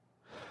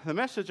the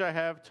message I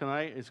have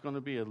tonight is going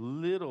to be a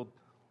little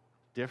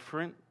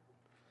different,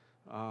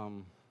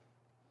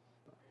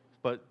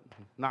 but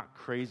not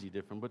crazy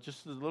different, but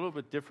just a little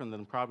bit different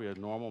than probably a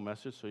normal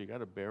message, so you got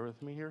to bear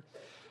with me here.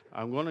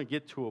 I'm going to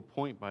get to a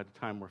point by the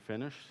time we're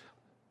finished,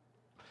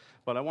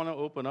 but I want to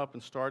open up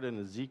and start in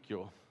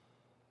Ezekiel,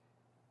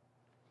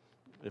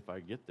 if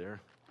I get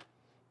there.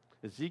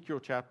 Ezekiel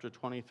chapter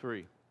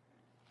 23.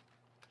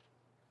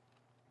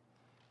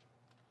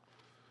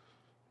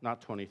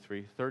 Not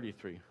 23,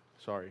 33,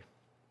 sorry.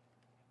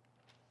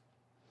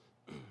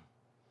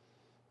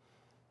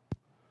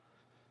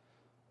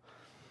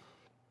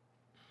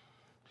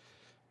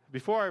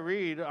 Before I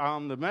read,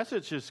 the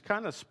message is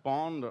kind of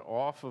spawned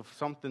off of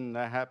something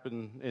that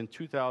happened in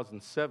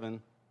 2007.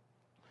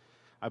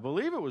 I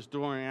believe it was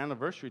during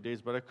anniversary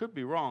days, but I could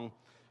be wrong.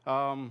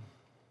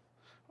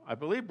 I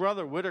believe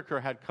Brother Whitaker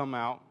had come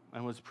out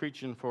and was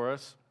preaching for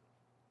us.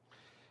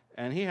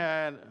 And he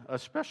had a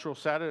special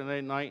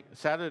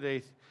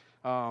Saturday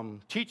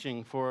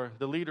teaching for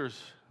the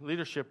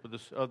leadership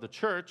of the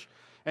church.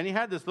 And he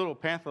had this little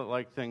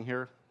pamphlet-like thing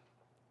here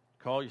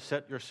called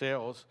Set Your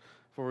Sails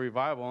for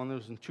Revival, and it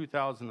was in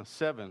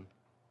 2007.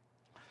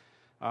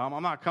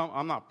 I'm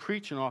not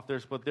preaching off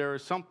this, but there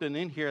is something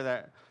in here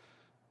that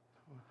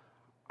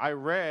I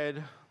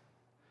read,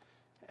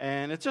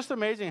 and it's just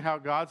amazing how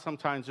God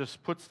sometimes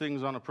just puts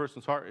things on a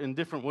person's heart in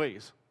different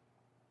ways.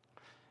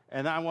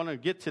 And I want to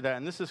get to that,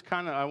 and this is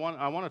kind of I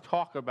want to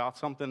talk about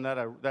something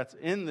that's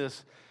in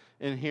this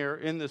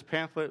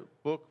pamphlet,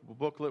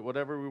 booklet,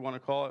 whatever we want to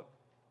call it.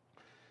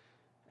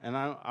 And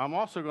I'm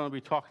also going to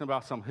be talking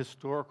about some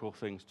historical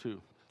things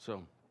too.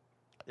 So,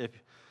 if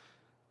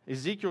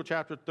Ezekiel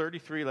chapter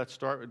 33, let's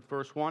start with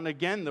verse 1.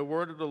 Again, the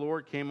word of the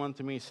Lord came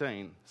unto me,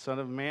 saying, Son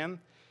of man,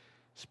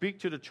 speak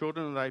to the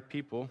children of thy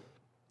people,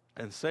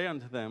 and say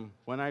unto them,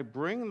 When I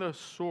bring the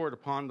sword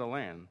upon the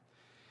land,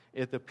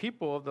 if the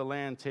people of the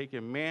land take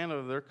a man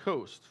of their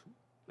coast,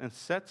 and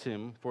sets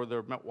him for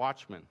their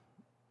watchman,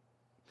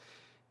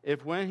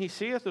 if when he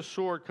seeth the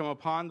sword come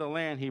upon the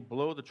land, he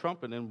blow the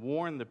trumpet and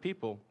warn the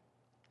people,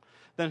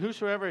 then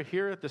whosoever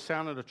heareth the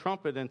sound of the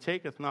trumpet and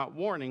taketh not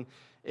warning,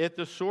 if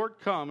the sword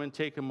come and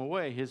take him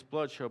away, his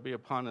blood shall be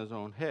upon his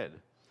own head.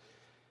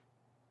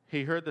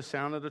 He heard the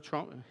sound of the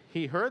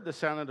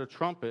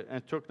trumpet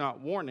and took not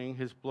warning,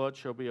 his blood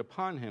shall be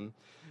upon him.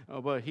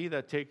 But he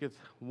that taketh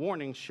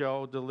warning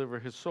shall deliver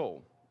his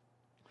soul.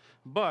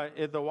 But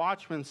if the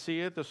watchman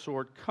seeth the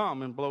sword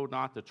come and blow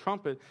not the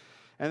trumpet,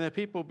 and the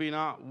people be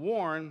not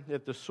warned,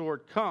 if the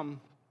sword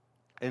come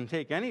and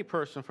take any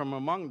person from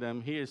among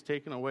them, he is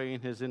taken away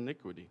in his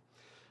iniquity.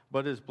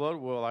 But his blood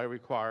will I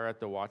require at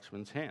the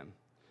watchman's hand.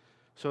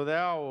 So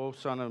thou, O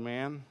son of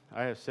man,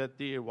 I have set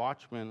thee a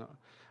watchman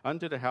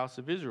unto the house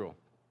of Israel.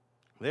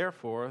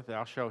 Therefore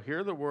thou shalt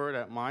hear the word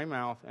at my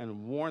mouth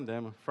and warn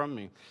them from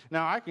me.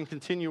 Now I can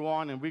continue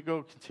on, and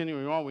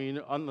continuing on, we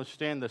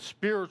understand the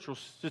spiritual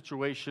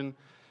situation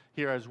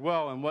here as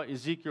well, and what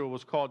Ezekiel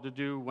was called to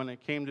do when it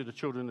came to the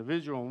children of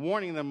Israel, and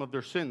warning them of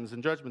their sins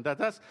and judgment.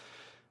 That's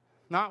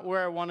not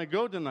where I want to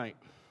go tonight.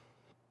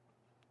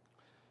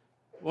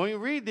 When we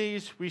read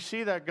these, we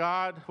see that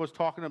God was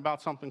talking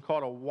about something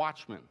called a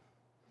watchman.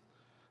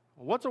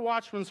 What's a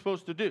watchman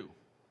supposed to do?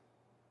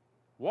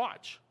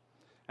 Watch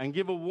and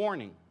give a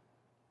warning.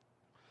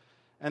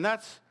 And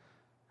let's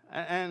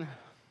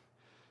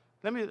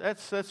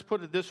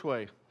put it this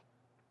way.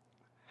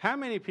 How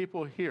many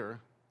people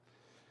here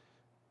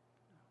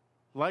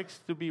likes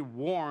to be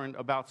warned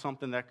about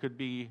something that could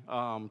be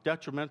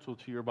detrimental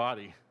to your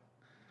body?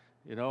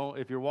 You know,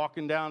 if you're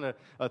walking down an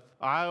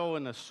aisle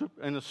in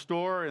a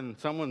store and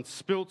someone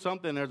spilled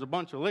something, there's a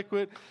bunch of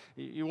liquid,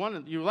 you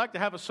like to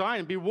have a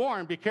sign, be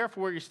warned, be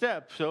careful where you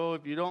step, so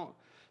you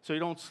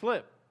don't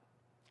slip.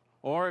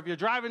 Or if you're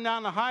driving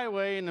down the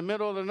highway in the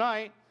middle of the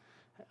night,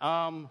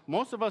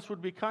 most of us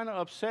would be kind of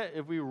upset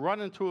if we run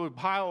into a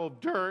pile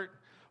of dirt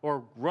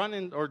or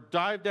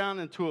dive down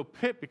into a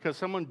pit because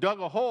someone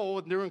dug a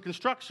hole during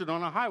construction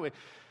on a highway.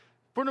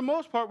 For the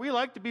most part, we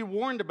like to be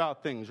warned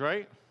about things,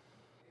 right?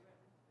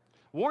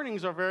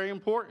 Warnings are very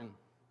important.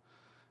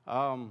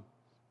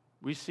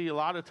 We see a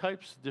lot of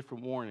types of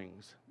different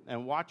warnings,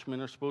 and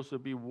watchmen are supposed to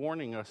be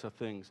warning us of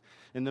things.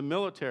 In the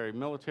military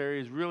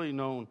is really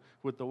known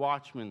with the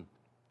watchmen.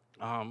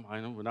 I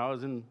know when I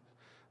was in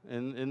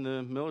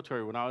the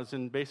military, when I was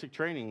in basic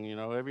training, you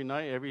know, every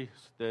night,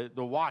 the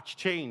watch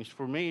changed.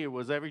 For me, it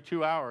was every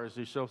 2 hours,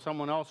 so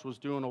someone else was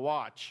doing a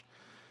watch.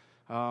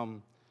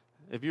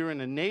 If you're in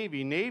the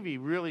Navy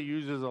really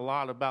uses a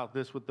lot about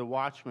this with the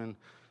watchmen.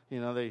 You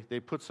know, they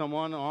put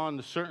someone on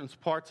the certain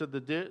parts of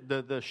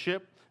the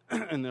ship,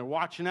 and they're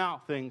watching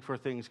out for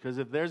things, because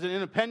if there's an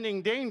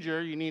impending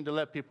danger, you need to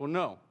let people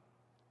know.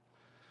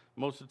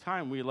 Most of the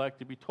time, we like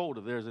to be told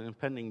if there's an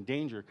impending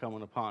danger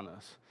coming upon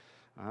us.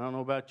 I don't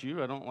know about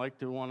you. I don't like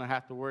to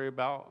have to worry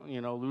about,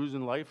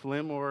 losing life,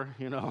 limb, or,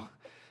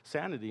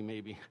 sanity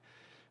maybe.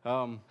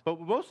 But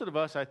most of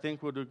us, I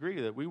think, would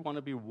agree that we want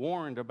to be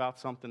warned about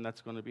something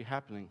that's going to be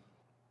happening.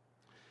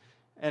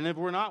 And if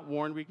we're not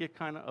warned, we get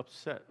kind of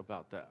upset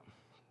about that.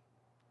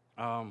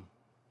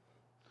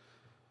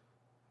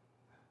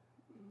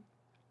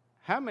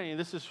 How many,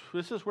 this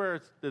is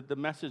where the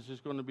message is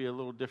going to be a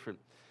little different.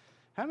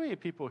 How many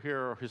people here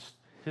are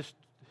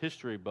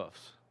history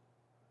buffs?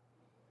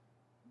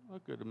 A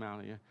good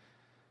amount of you.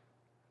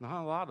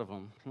 Not a lot of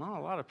them. Not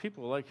a lot of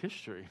people like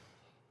history.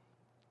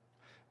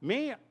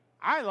 Me,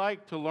 I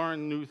like to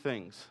learn new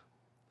things.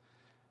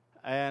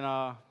 And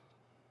I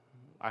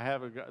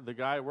have the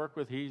guy I work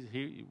with,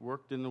 he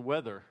worked in the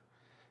weather.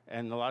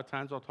 And a lot of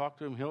times I'll talk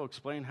to him. He'll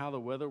explain how the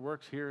weather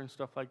works here and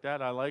stuff like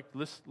that. I like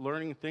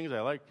learning things.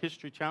 I like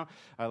History Channel.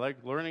 I like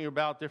learning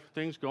about different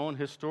things, going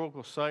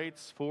historical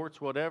sites,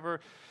 forts, whatever,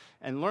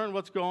 and learn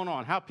what's going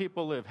on, how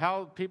people live,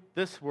 how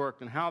this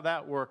worked and how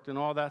that worked and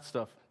all that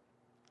stuff.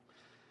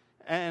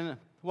 And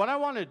what I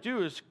want to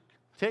do is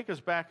take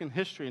us back in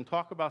history and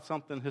talk about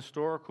something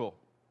historical.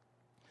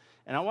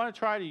 And I want to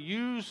try to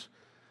use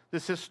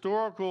this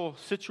historical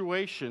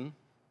situation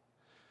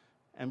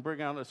and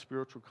bring out a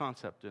spiritual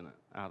concept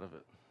out of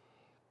it.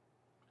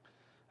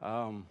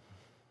 How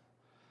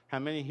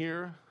many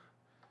here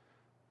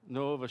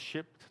know of a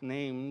ship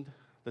named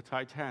the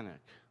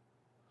Titanic?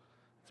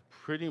 It's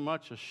pretty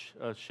much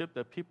a ship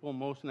that people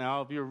most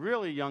now, if you're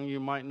really young, you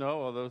might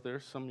know, although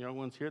there's some young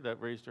ones here that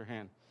raised their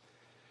hand.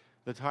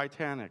 The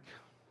Titanic.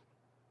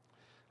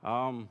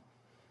 I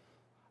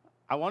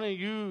want to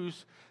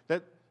use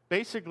that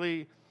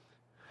basically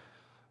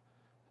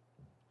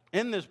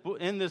in this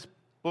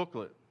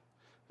booklet.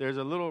 There's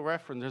a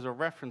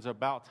reference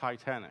about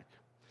Titanic.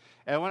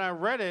 And when I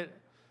read it,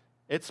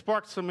 it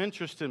sparked some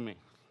interest in me.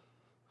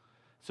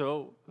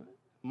 So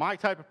my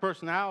type of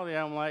personality,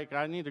 I'm like,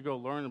 I need to go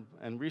learn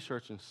and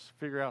research and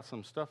figure out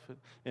some stuff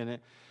in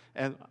it.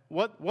 And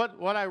what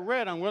I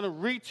read, I'm going to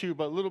read to you,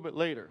 but a little bit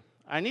later.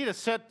 I need to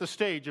set the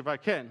stage, if I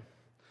can,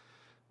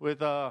 with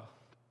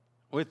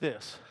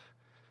this.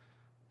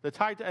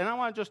 And I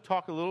want to just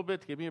talk a little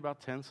bit, give me about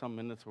 10 some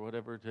minutes or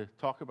whatever, to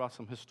talk about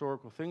some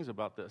historical things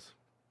about this.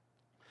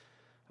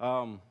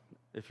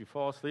 If you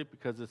fall asleep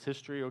because it's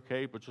history,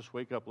 okay, but just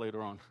wake up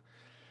later on,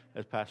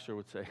 as Pastor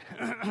would say.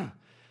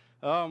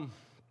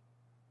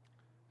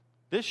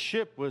 This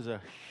ship was a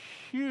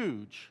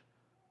huge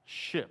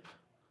ship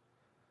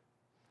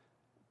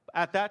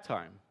at that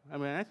time. I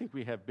mean, I think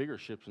we have bigger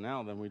ships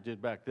now than we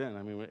did back then.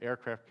 I mean, with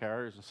aircraft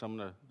carriers and some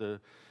of the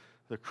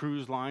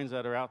cruise lines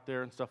that are out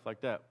there and stuff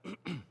like that.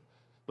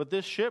 But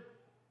this ship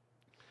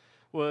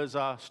was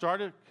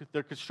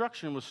the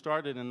construction was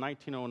started in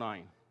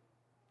 1909.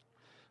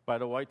 By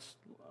the White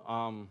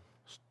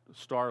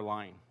Star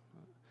Line.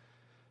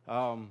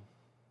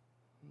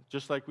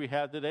 Just like we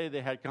have today,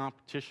 they had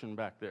competition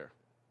back there.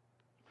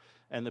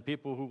 And the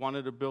people who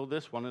wanted to build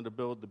this wanted to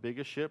build the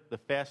biggest ship, the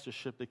fastest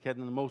ship they could,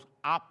 and the most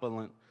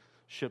opulent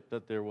ship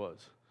that there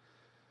was.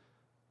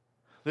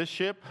 This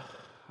ship,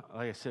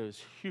 like I said,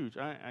 is huge.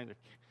 I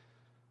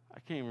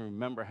can't even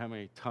remember how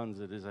many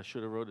tons it is. I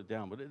should have wrote it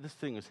down, but this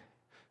thing is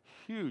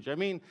huge. I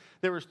mean,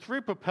 there was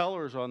 3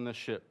 propellers on this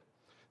ship.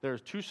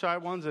 There's 2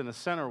 side ones and a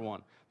center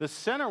one. The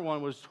center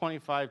one was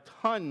 25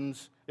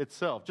 tons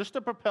itself, just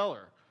a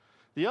propeller.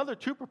 The other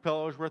 2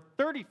 propellers were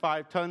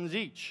 35 tons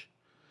each.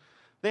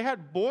 They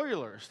had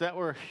boilers that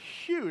were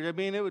huge. I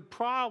mean, it would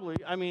probably,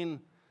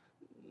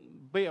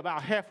 be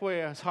about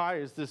halfway as high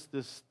as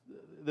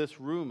this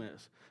room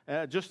is,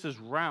 just as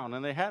round.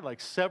 And they had like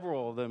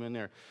several of them in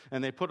there.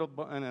 And they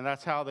and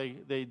that's how they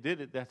did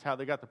it. That's how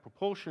they got the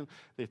propulsion.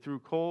 They threw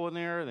coal in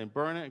there, and they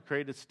burned it and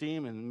created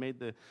steam and made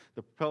the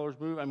propellers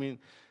move. I mean,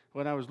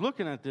 when I was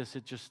looking at this,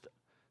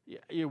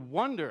 you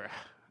wonder,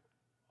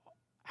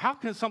 how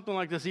can something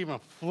like this even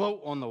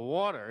float on the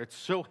water? It's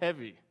so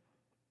heavy.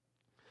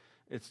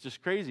 It's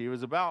just crazy. It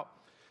was about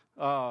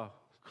a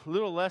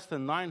little less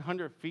than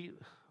 900 feet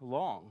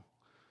long.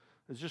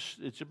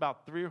 It's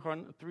about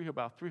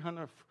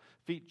 300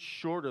 feet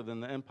shorter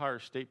than the Empire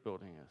State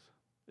Building is,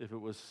 if it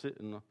was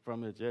sitting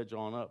from its edge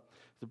on up.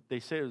 They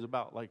say it was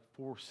about like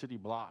 4 city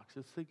blocks.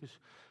 This thing is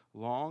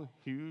long,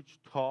 huge,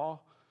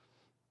 tall,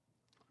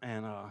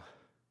 and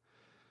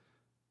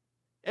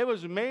it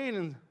was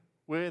made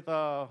with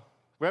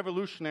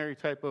revolutionary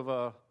type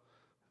of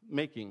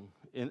making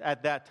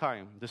at that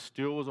time. The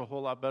steel was a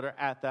whole lot better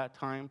at that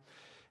time.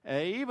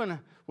 And even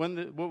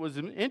what was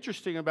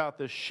interesting about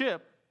the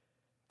ship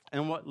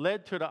and what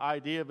led to the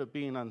idea of it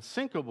being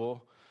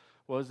unsinkable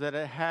was that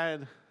it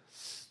had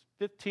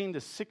 15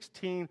 to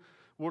 16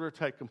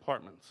 watertight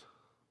compartments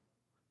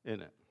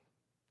in it.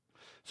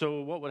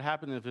 So what would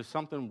happen if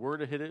something were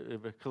to hit it,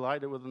 if it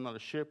collided with another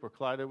ship or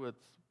collided with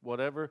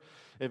whatever,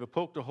 if it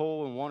poked a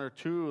hole in 1 or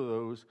 2 of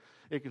those,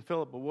 it can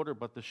fill up with water,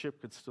 but the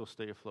ship could still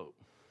stay afloat.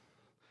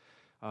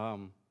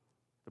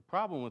 The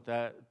problem with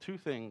that, 2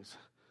 things.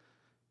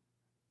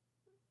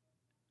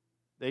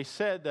 They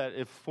said that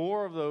if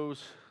 4 of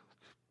those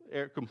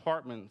air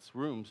compartments,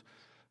 rooms,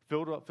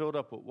 filled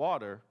up with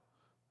water,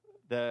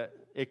 that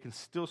it can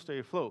still stay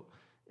afloat.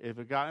 If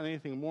it got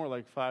anything more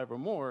like 5 or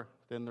more,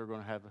 then they're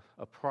going to have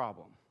a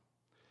problem.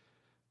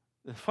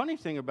 The funny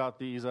thing about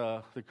these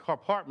the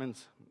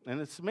compartments, and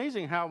it's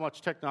amazing how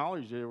much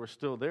technology were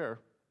still there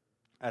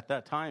at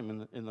that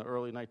time in the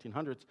early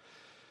 1900s.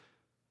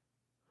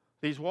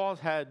 these walls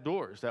had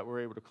doors that were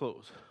able to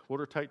close,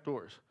 watertight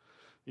doors.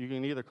 You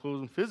can either close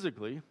them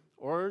physically,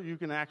 or you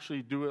can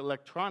actually do it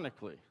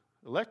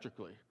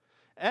electrically.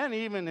 And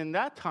even in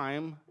that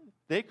time,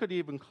 they could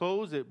even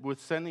close it with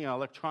sending an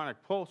electronic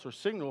pulse or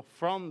signal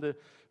from the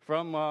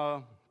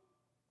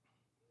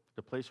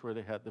place where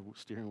they had the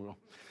steering wheel.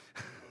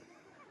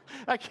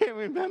 I can't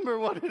remember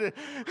what it is.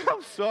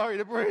 I'm sorry,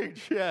 the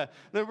bridge. Yeah,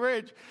 the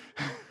bridge.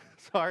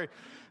 Sorry.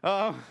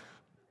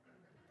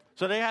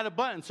 So they had a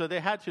button, so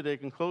they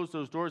can close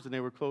those doors, and they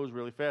would close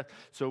really fast,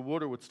 so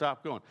water would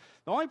stop going.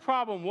 The only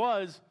problem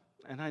was,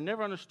 and I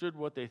never understood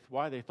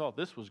why they thought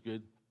this was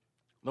good,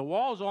 the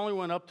walls only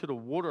went up to the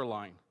water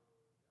line,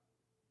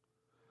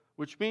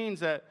 which means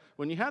that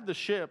when you have the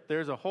ship,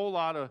 there's a whole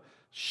lot of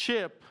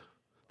ship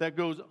that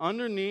goes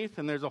underneath,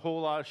 and there's a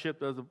whole lot of ship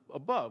that's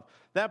above.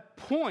 That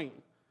point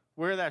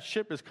where that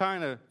ship is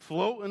kind of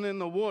floating in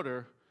the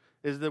water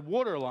is the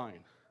water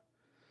line.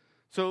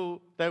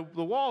 So the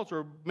walls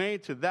were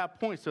made to that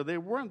point, so they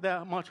weren't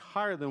that much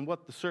higher than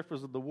what the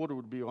surface of the water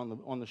would be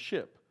on the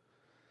ship.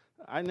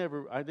 I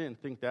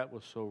didn't think that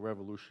was so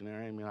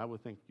revolutionary. I mean, I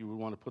would think you would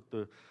want to put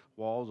the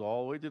walls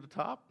all the way to the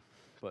top,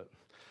 but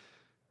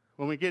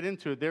when we get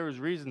into it, there was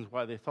reasons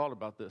why they thought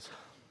about this.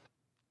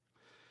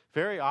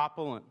 Very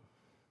opulent.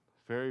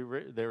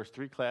 There was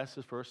 3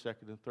 classes, first,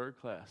 second, and third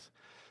class.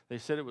 They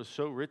said it was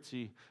so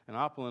ritzy and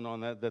opulent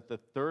on that the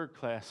third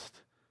class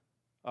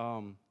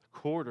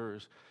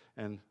quarters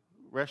and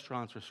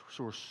restaurants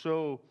were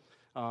so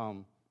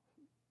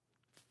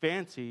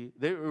fancy.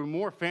 They were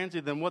more fancy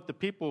than what the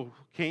people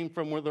came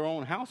from where their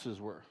own houses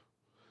were.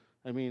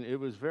 I mean, it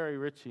was very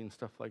ritzy and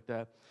stuff like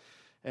that.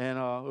 And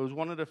it was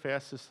one of the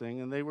fastest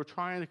things, and they were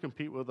trying to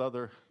compete with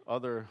other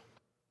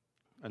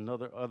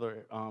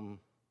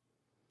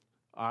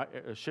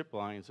ship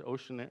lines,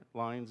 ocean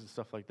lines, and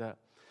stuff like that.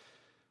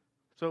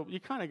 So you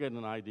kind of get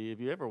an idea. If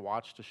you ever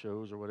watch the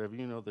shows or whatever,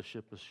 you know the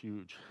ship is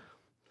huge.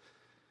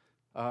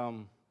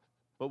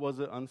 But was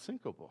it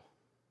unsinkable?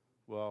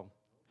 Well,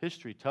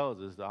 history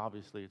tells us that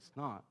obviously it's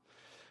not.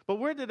 But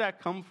where did that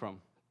come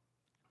from?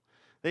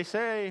 They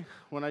say,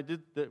 when I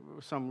did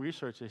some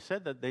research, they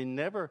said that they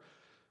never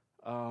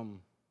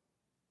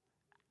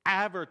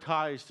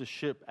advertised the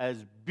ship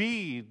as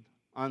being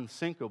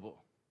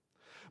unsinkable.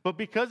 But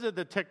because of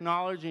the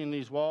technology in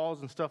these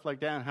walls and stuff like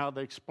that and how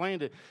they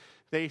explained it,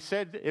 they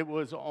said it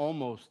was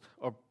almost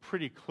or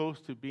pretty close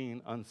to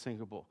being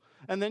unsinkable.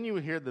 And then you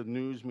would hear the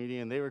news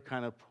media, and they were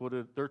kind of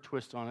put their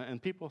twist on it,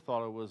 and people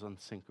thought it was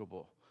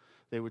unsinkable.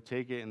 They would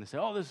take it and they say,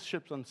 oh, this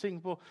ship's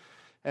unsinkable.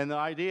 And the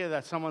idea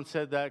that someone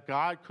said that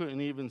God couldn't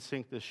even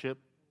sink the ship,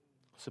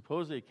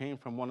 supposedly came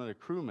from one of the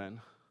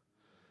crewmen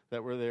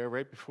that were there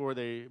right before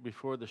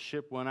the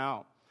ship went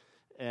out.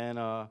 And,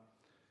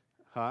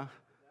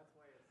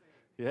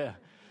 Yeah.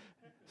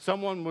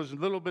 Someone was a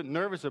little bit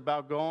nervous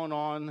about going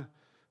on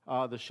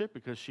the ship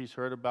because she's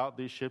heard about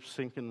these ships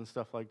sinking and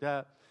stuff like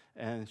that.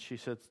 And she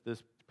said,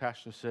 this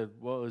pastor said,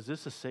 well, is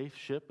this a safe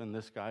ship? And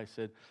this guy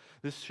said,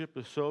 this ship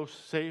is so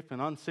safe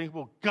and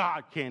unsinkable,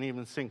 God can't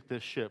even sink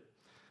this ship.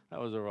 That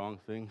was the wrong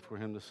thing for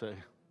him to say.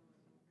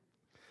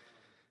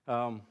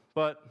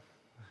 But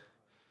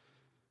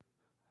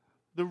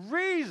the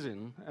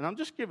reason, and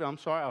I'm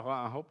sorry,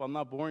 I hope I'm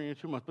not boring you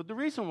too much, but the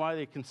reason why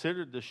they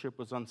considered this ship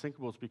was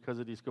unsinkable is because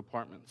of these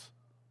compartments.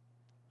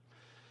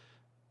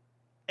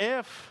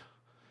 If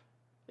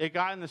it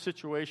got in the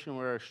situation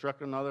where it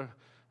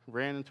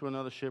ran into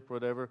another ship or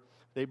whatever,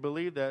 they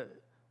believed that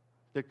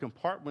the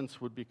compartments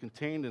would be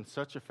contained in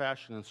such a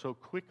fashion and so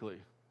quickly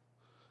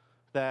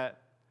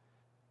that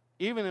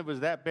even if it was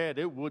that bad,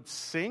 it would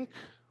sink,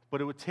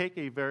 but it would take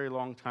a very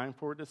long time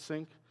for it to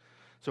sink.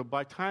 So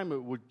by the time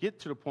it would get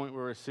to the point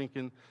where it's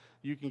sinking,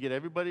 you can get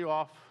everybody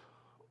off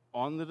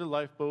onto the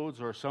lifeboats,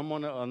 or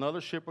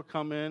another ship would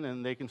come in,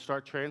 and they can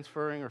start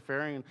transferring or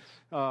ferrying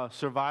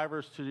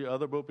survivors to the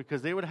other boat,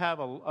 because they would have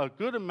a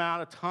good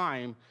amount of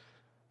time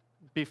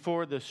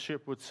before the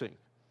ship would sink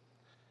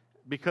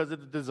because of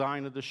the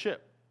design of the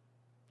ship.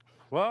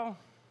 Well,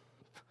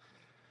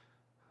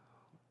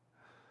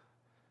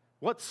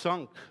 what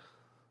sunk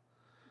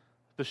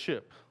the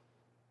ship?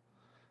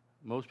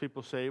 Most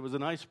people say it was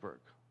an iceberg.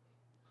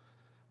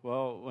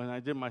 Well, when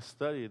I did my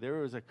study, there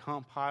was a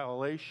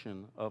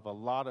compilation of a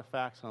lot of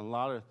facts and a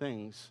lot of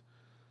things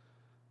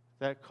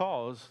that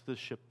caused the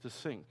ship to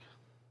sink.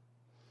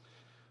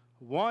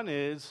 One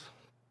is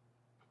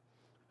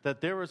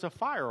that there was a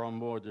fire on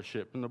board the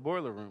ship in the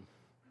boiler room.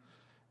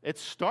 It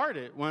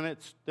started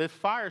the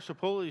fire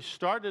supposedly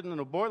started in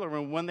the boiler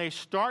room when they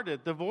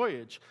started the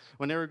voyage,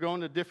 when they were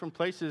going to different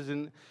places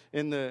in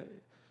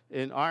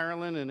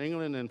Ireland and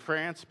England and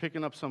France,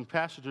 picking up some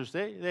passengers.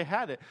 They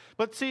had it.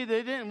 But see,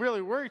 they didn't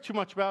really worry too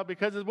much about it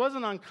because it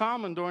wasn't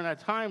uncommon during that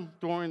time,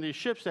 during these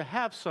ships, to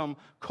have some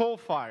coal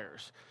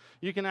fires.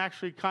 You can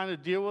actually kind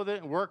of deal with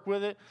it and work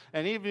with it.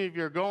 And even if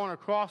you're going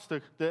across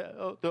the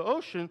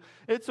ocean,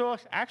 it's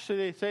actually,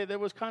 they say that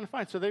was kind of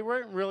fine. So they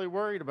weren't really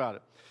worried about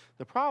it.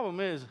 The problem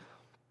is,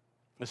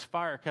 this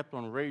fire kept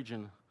on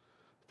raging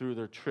through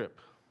their trip.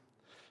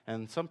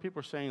 And some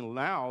people are saying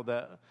now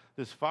that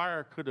this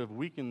fire could have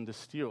weakened the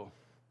steel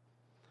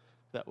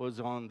that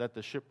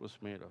the ship was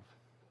made of.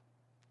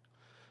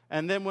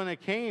 And then when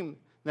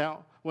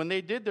when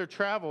they did their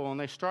travel and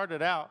they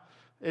started out,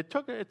 it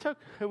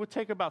would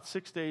take about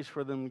 6 days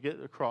for them to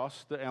get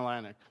across the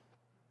Atlantic.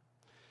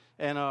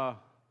 And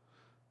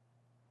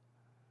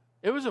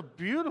it was a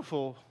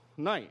beautiful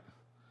night.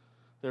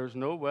 There was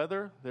no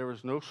weather. There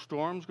was no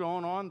storms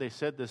going on. They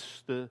said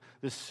the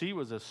sea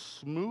was as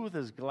smooth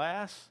as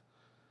glass.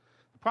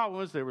 The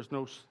problem is there was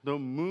no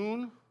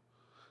moon,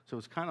 so it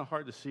was kind of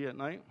hard to see at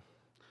night.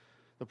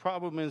 The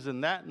problem is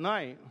in that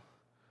night,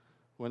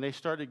 when they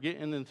started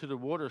getting into the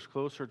waters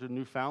closer to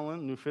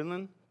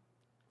Newfoundland,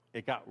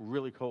 it got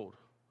really cold.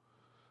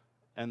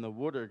 And the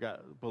water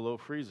got below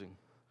freezing.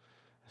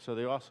 So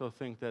they also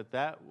think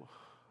that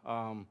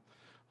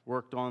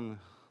worked on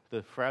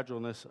the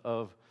fragileness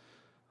of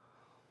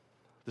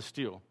the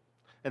steel.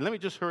 And let me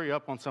just hurry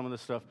up on some of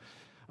this stuff.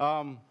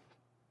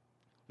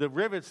 The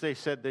rivets they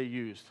said they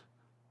used.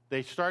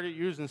 They started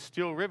using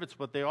steel rivets,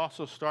 but they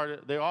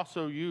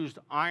also used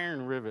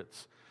iron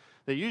rivets.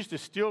 They used the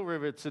steel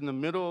rivets in the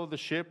middle of the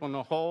ship on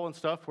the hull and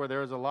stuff where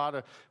there was a lot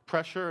of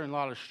pressure and a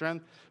lot of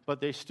strength,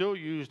 but they still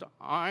used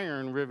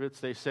iron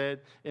rivets, they said,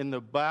 in the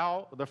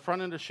bow, the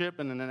front of the ship,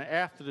 and then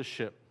after the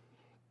ship.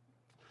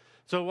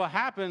 So what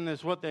happened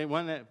is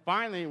when it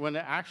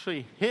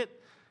actually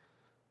hit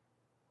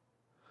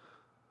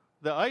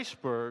the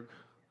iceberg,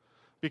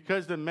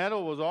 because the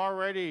metal was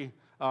already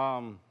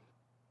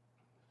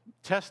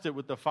tested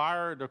with the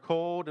fire, the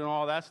cold, and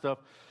all that stuff,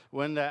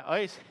 when that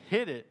ice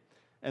hit it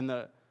and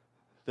the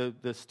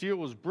steel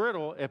was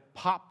brittle, it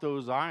popped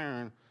those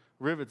iron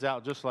rivets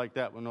out just like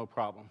that with no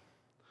problem.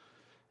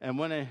 And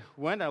when it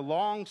went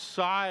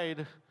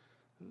alongside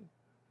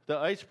the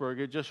iceberg,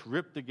 it just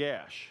ripped the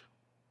gash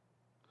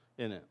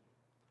in it.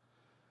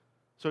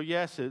 So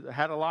yes, it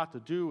had a lot to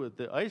do with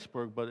the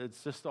iceberg, but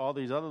it's just all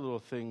these other little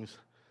things.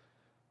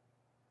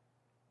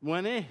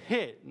 When it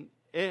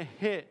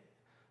hit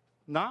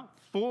not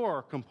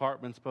 4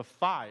 compartments, but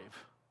 5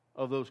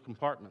 of those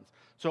compartments.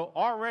 So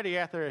already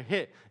after it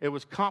hit, it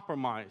was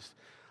compromised.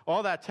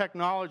 All that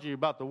technology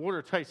about the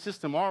watertight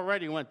system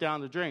already went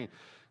down the drain.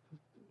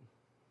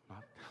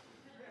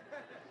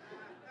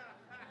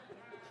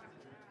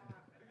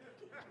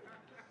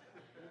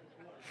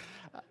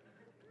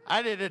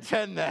 I didn't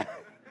attend that.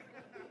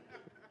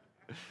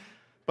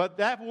 But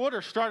that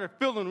water started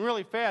filling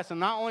really fast, and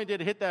not only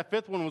did it hit that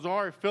 5th one, it was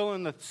already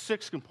filling the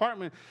 6th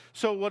compartment.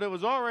 So what it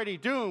was already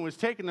doing was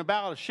taking the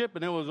bow of the ship,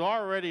 and it was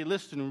already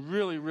listing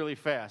really, really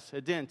fast.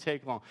 It didn't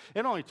take long.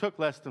 It only took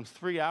less than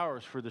 3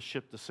 hours for the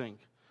ship to sink,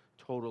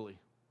 totally.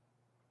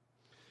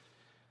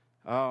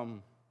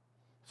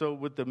 So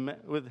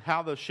with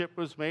how the ship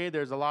was made,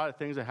 there's a lot of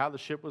things that how the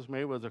ship was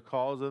made was the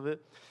cause of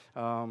it.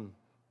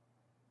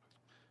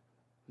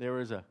 There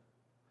was a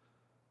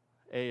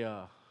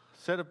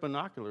set of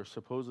binoculars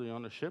supposedly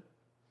on the ship,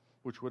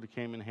 which would have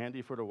came in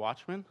handy for the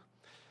watchman.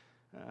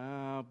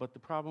 But the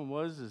problem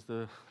was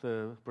the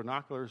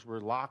binoculars were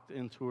locked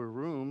into a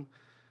room,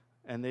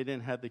 and they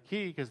didn't have the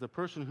key because the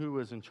person who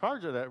was in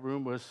charge of that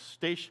room was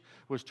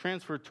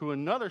transferred to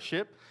another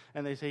ship,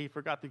 and they say he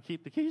forgot to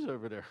keep the keys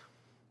over there.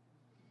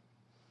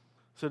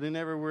 So they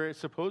never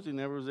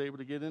was able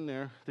to get in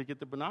there to get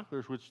the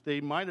binoculars, which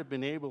they might have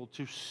been able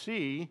to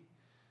see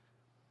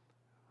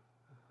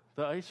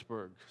the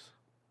iceberg.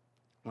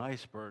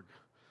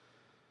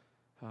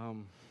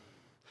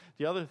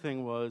 The other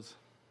thing was,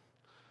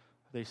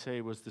 they say,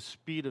 was the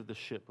speed of the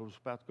ship. It was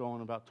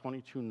going about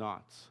 22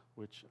 knots,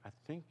 which I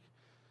think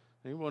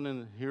anyone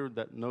in here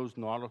that knows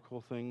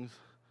nautical things,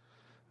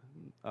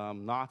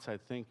 knots I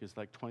think is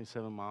like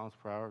 27 miles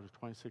per hour or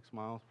 26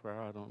 miles per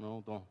hour. I don't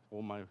know. Don't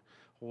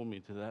hold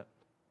me to that.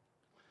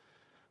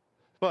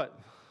 But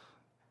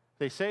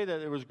they say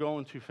that it was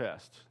going too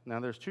fast. Now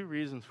there's 2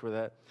 reasons for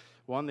that.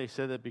 One, they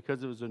said that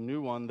because it was a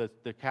new one,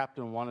 that the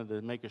captain wanted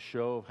to make a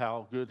show of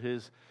how good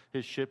his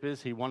ship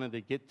is. He wanted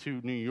to get to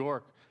New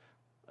York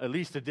at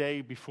least a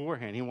day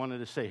beforehand. He wanted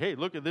to say, hey,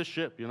 look at this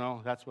ship,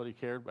 that's what he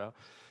cared about.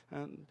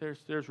 And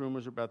there's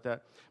rumors about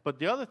that. But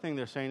the other thing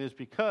they're saying is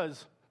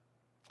because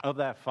of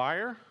that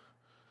fire,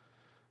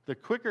 the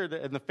quicker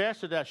and the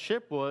faster that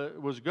ship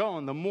was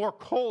going, the more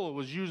coal it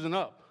was using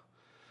up.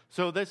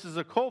 So this is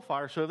a coal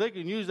fire, so if they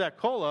can use that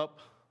coal up,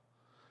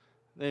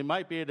 they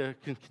might be able to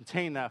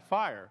contain that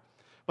fire.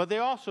 But they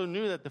also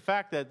knew that the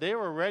fact that they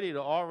were ready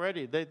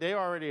to they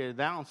already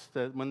announced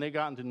that when they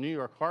got into New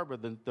York Harbor,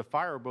 the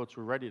fire boats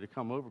were ready to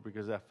come over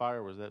because that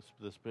fire was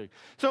this big.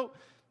 So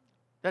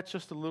that's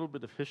just a little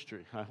bit of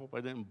history. I hope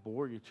I didn't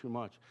bore you too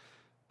much.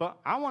 But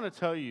I want to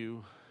tell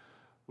you,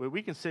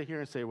 we can sit here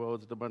and say, well,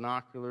 it's the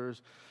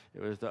binoculars,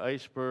 it was the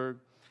iceberg,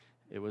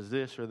 it was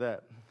this or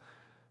that.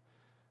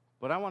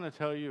 But I want to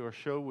tell you or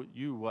show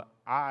you what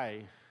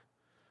I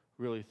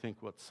really think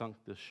what sunk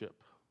this ship,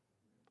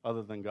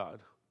 other than God.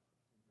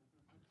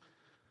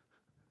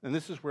 And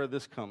this is where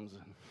this comes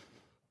in.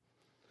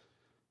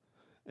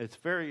 It's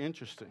very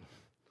interesting.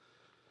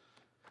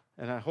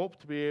 And I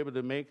hope to be able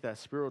to make that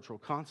spiritual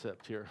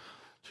concept here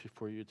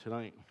for you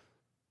tonight.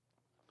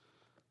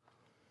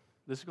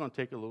 This is going to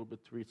take a little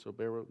bit to read, so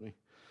bear with me.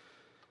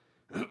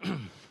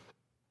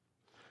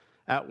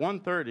 At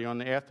 1:30 on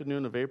the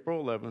afternoon of April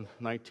 11,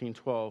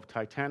 1912,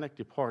 Titanic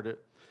departed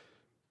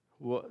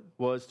what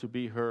was to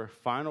be her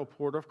final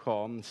port of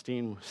call and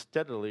steamed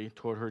steadily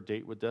toward her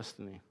date with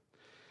destiny.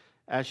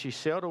 As she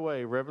sailed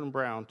away, Reverend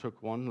Brown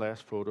took one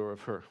last photo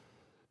of her.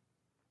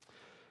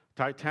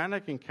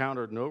 Titanic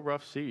encountered no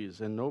rough seas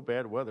and no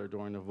bad weather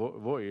during the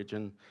voyage,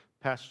 and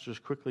passengers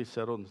quickly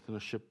settled into the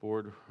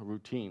shipboard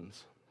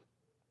routines.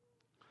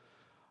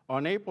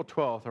 On April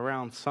 12th,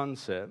 around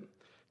sunset,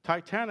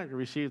 Titanic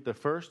received the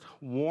first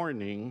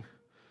warning,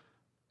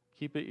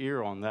 keep an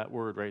ear on that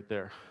word right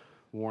there,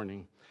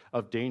 warning,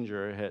 of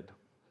danger ahead.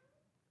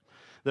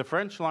 The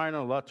French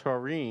liner La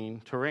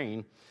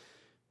Touraine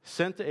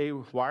sent a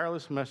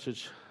wireless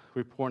message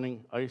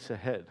reporting ice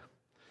ahead.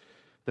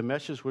 The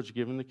message was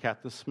given to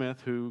Captain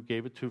Smith, who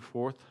gave it to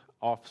Fourth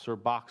Officer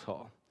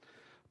Boxhall.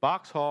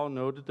 Boxhall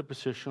noted the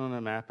position on the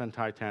map in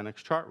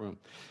Titanic's chart room.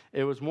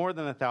 It was more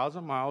than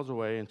 1,000 miles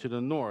away and to the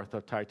north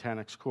of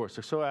Titanic's course.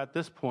 So at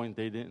this point,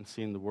 they didn't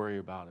seem to worry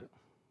about it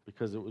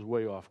because it was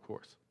way off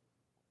course.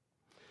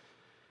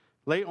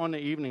 Late on the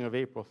evening of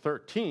April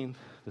 13th,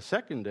 the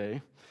second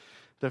day,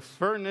 the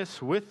Furness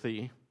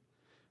Withy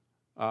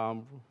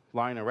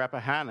liner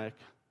Rappahannock,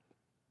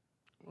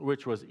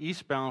 which was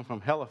eastbound from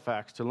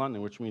Halifax to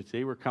London, which means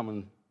they were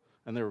coming,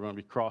 and they were going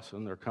to be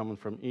crossing. They're coming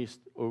from east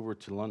over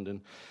to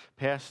London,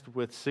 passed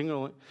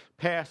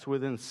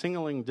within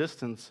singling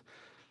distance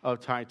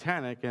of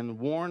Titanic and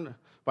warned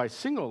by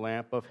single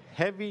lamp of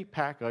heavy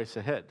pack ice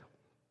ahead.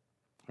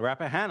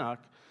 Rappahannock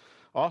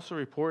also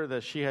reported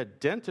that she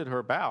had dented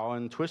her bow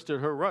and twisted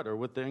her rudder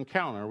with the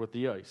encounter with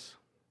the ice.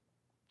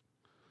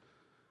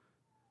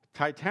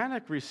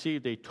 Titanic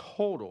received a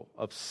total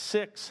of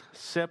 6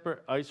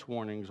 separate ice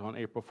warnings on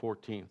April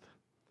 14th.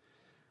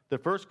 The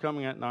first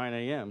coming at 9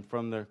 a.m.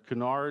 from the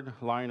Cunard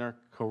liner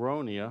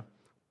Coronia.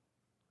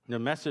 The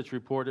message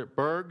reported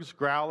bergs,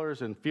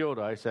 growlers, and field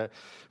ice at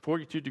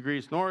 42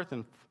 degrees north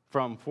and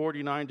from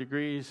 49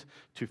 degrees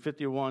to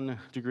 51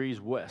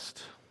 degrees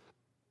west.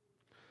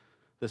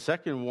 The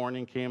second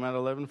warning came at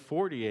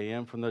 11:40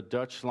 a.m. from the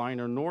Dutch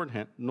liner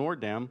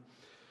Noordam,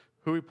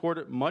 who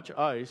reported much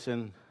ice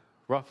in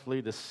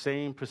roughly the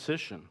same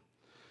position.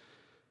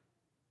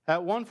 At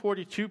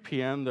 1:42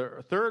 p.m.,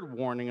 the third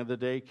warning of the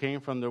day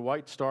came from the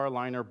White Star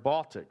liner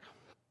Baltic.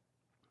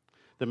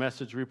 The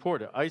message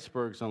reported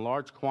icebergs and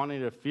large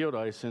quantity of field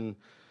ice in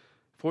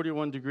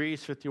 41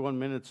 degrees, 51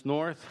 minutes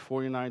north,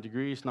 49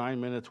 degrees, 9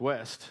 minutes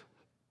west.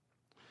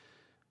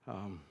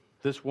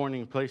 This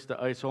warning placed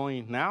the ice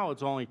only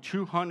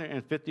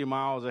 250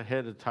 miles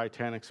ahead of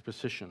Titanic's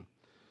position.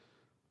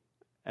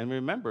 And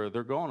remember,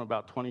 they're going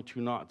about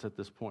 22 knots at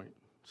this point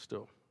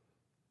still.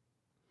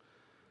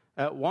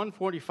 At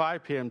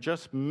 1:45 p.m.,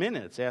 just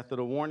minutes after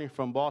the warning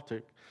from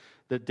Baltic,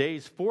 the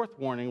day's fourth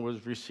warning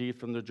was received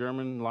from the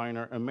German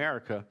liner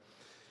America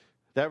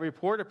that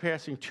reported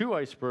passing 2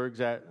 icebergs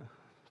at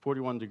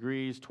 41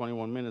 degrees,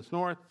 21 minutes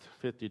north,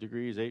 50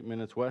 degrees, 8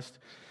 minutes west.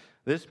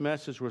 This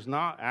message was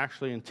not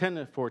actually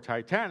intended for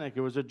Titanic.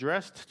 It was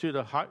addressed to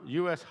the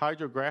U.S.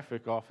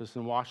 Hydrographic Office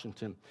in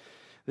Washington.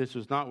 This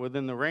was not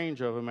within the range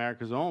of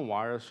America's own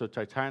wires, so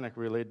Titanic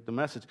relayed the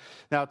message.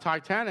 Now,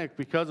 Titanic,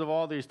 because of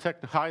all these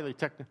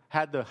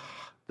had the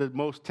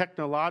most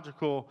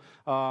technological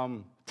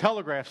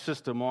telegraph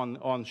system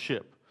on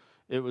ship.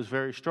 It was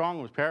very strong,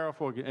 it was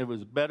powerful, it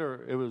was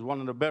better, it was one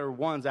of the better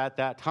ones at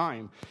that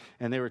time.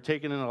 And they were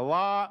taking in a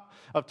lot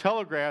of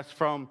telegraphs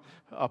from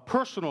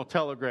personal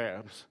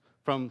telegrams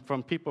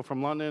from people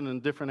from London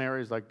and different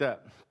areas like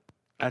that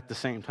at the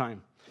same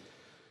time.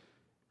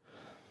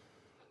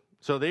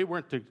 So they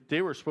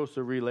were supposed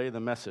to relay the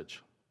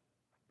message.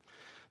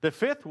 The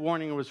fifth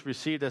warning was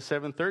received at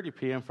 7:30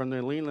 p.m. from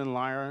the Leland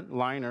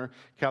liner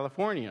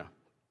California.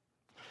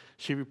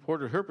 She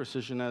reported her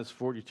position as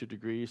 42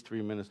 degrees,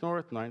 3 minutes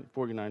north,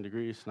 49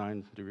 degrees,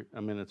 9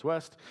 minutes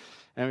west,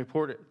 and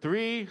reported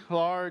 3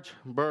 large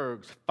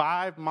bergs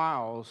 5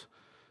 miles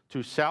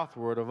to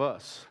southward of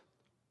us,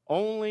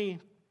 only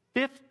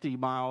 50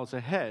 miles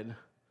ahead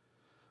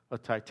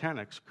of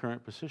Titanic's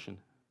current position.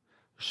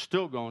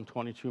 Still going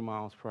 22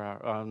 miles per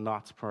hour,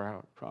 knots per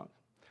hour,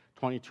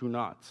 22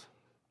 knots.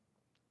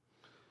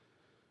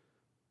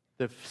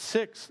 The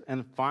sixth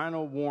and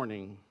final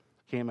warning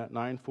came at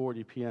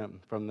 9:40 p.m.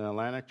 from the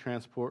Atlantic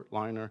transport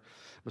liner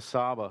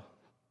Mesaba,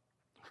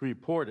 who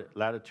reported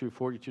latitude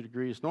 42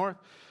 degrees north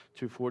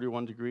to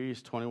 41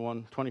 degrees,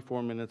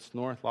 24 minutes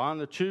north,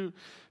 longitude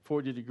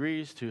 40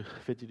 degrees to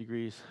 50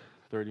 degrees,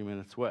 30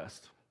 minutes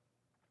west.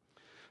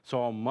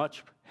 Saw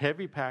much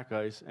heavy pack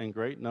ice and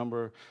great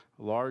number of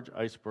large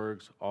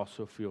icebergs,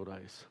 also field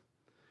ice.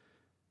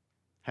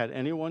 Had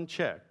anyone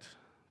checked,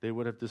 they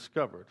would have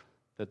discovered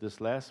that this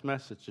last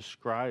message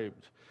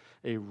described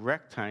a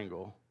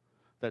rectangle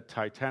that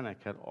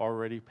Titanic had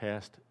already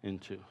passed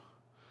into.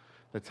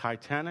 The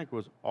Titanic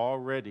was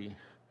already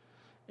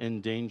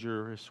in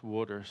dangerous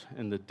waters,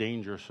 in the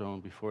danger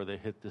zone before they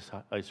hit this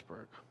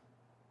iceberg.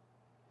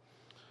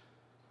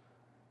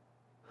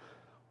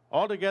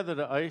 Altogether,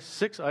 the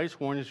 6 ice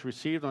warnings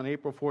received on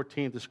April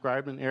 14th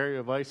described an area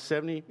of ice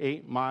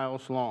 78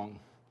 miles long.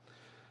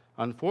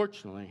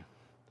 Unfortunately,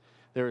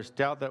 there is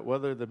doubt that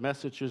whether the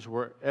messages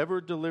were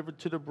ever delivered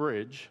to the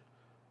bridge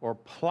or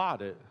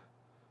plotted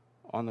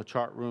on the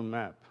chart room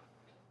map.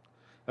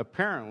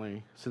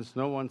 Apparently, since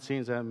no one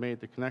seems to have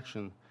made the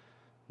connection,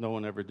 no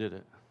one ever did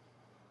it.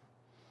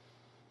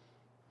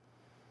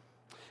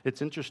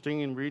 It's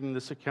interesting in reading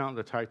this account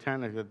of the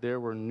Titanic that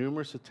there were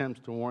numerous attempts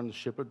to warn the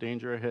ship of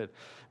danger ahead,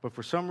 but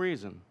for some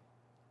reason,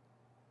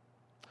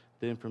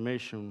 the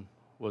information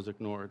was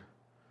ignored.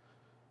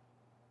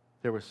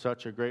 There was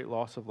such a great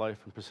loss of life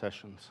and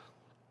possessions.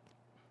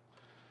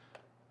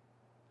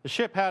 The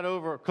ship had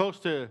close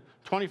to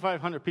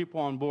 2,500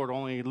 people on board.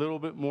 Only a little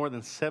bit more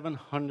than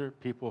 700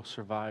 people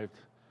survived.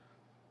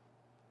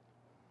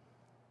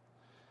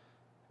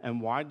 And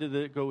why did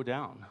it go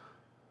down?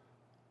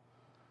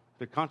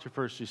 The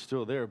controversy is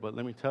still there, but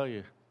let me tell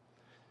you,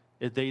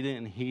 if they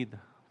didn't heed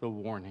the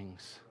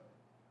warnings.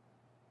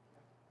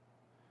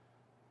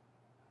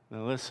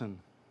 Now listen,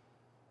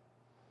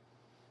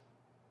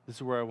 this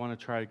is where I want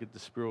to try to get the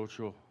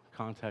spiritual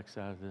context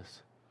out of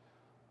this.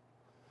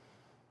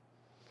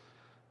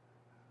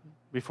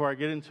 Before I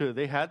get into it,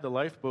 they had the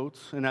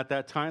lifeboats, and at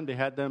that time, they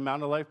had the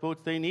amount of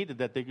lifeboats they needed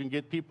that they can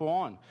get people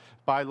on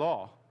by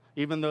law,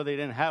 even though they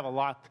didn't have a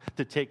lot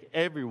to take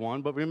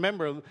everyone. But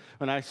remember,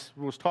 when I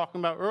was talking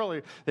about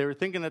earlier, they were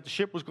thinking that the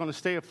ship was going to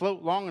stay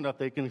afloat long enough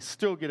they can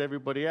still get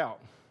everybody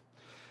out.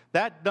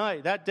 That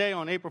day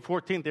on April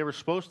 14th, they were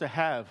supposed to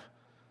have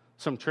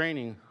some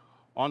training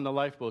on the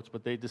lifeboats,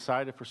 but they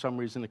decided for some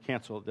reason to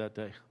cancel it that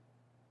day.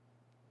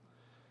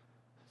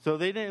 So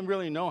they didn't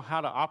really know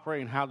how to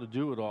operate and how to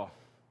do it all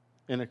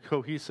in a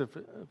cohesive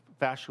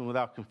fashion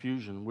without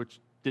confusion, which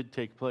did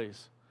take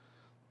place.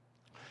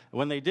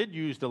 When they did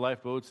use the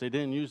lifeboats, they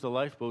didn't use the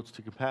lifeboats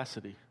to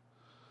capacity.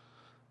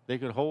 They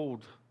could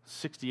hold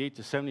 68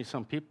 to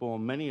 70-some people,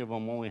 and many of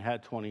them only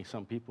had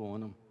 20-some people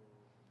in them.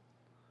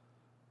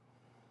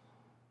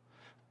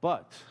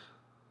 But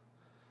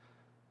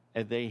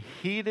if they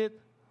heeded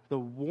the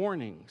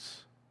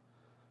warnings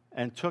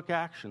and took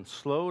action,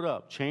 slowed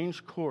up,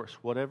 changed course,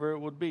 whatever it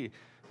would be,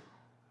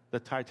 the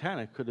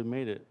Titanic could have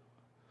made it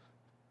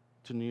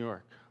to New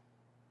York.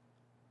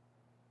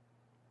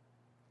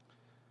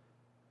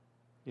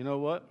 You know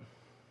what?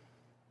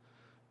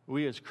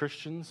 We as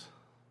Christians,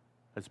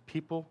 as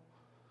people,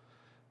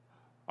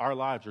 our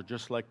lives are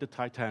just like the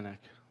Titanic.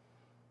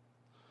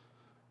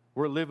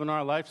 We're living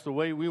our lives the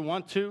way we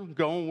want to,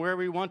 going where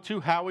we want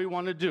to, how we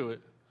want to do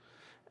it.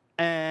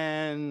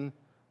 And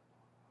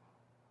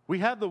we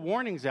have the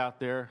warnings out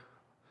there,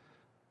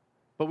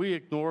 but we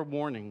ignore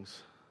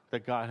warnings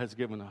that God has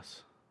given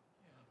us.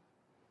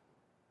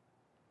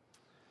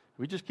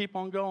 We just keep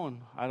on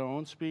going at our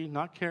own speed,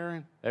 not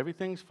caring.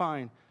 Everything's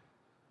fine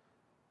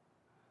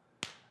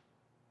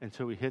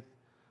until we hit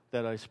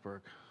that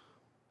iceberg.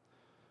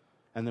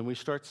 And then we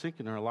start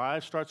sinking. Our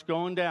lives starts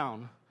going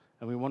down,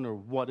 and we wonder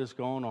what is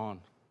going on.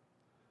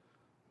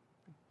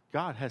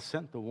 God has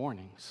sent the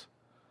warnings,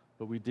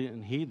 but we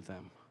didn't heed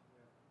them.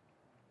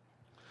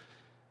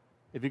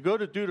 If you go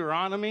to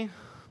Deuteronomy,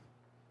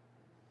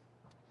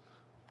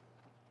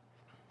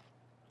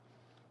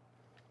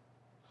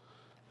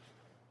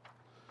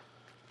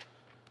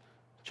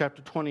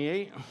 chapter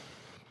 28,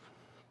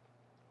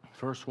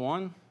 verse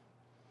 1.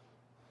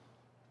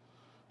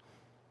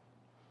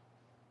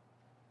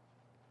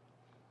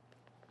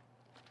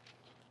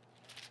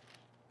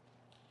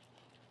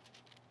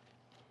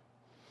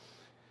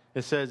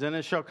 It says, "And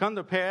it shall come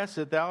to pass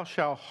that thou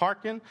shalt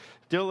hearken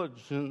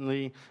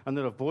diligently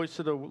unto the voice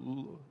of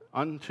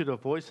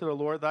the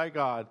Lord thy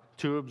God,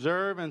 to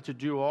observe and to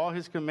do all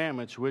his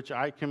commandments, which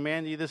I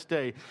command thee this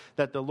day,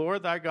 that the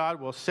Lord thy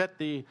God will set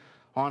thee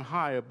on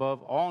high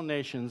above all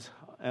nations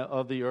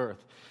of the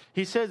earth."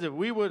 He says that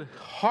we would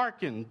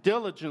hearken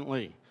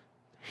diligently.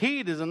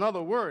 Heed is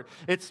another word.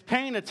 It's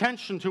paying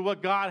attention to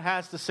what God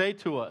has to say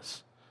to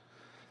us.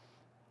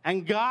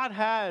 And God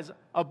has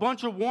a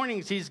bunch of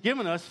warnings he's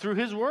given us through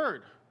his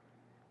word.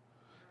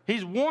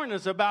 He's warned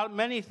us about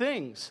many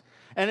things.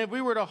 And if we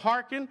were to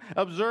hearken,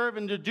 observe,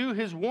 and to do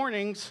his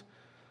warnings,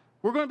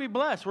 we're going to be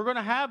blessed. We're going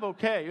to have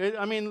okay.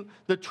 I mean,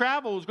 the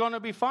travel is going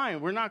to be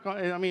fine. We're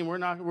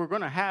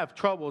going to have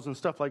troubles and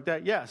stuff like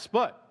that, yes.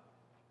 But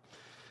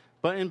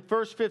in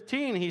verse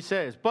 15 he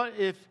says, "But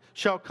if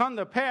shall come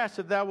to pass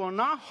that thou wilt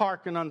not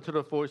hearken unto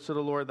the voice of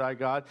the Lord thy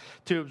God,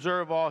 to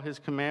observe all his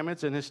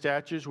commandments and his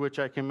statutes, which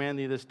I command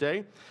thee this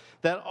day,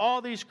 that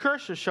all these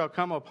curses shall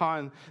come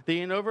upon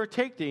thee and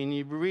overtake thee." And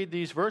you read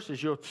these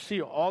verses, you'll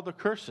see all the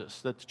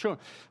curses that the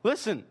children.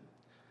 Listen,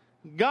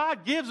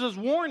 God gives us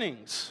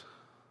warnings.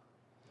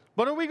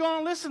 But are we going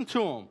to listen to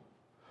them?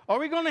 Are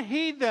we going to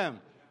heed them?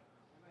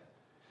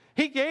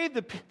 He gave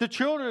the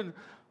children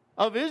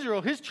of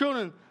Israel, his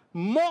children,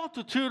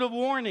 multitude of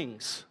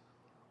warnings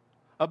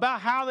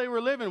about how they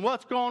were living,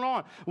 what's going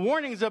on.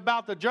 Warnings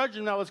about the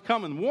judgment that was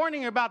coming.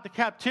 Warning about the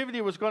captivity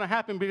that was going to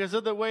happen because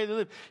of the way they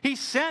lived. He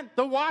sent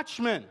the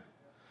watchmen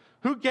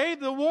who gave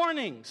the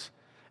warnings,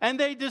 and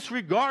they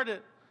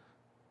disregarded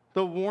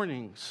the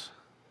warnings.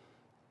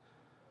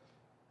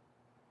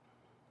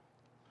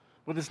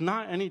 But it's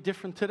not any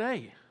different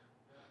today.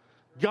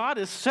 God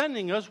is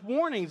sending us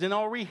warnings, and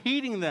are we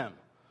heeding them?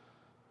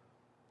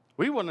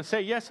 We want to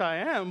say, yes, I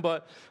am,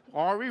 but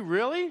are we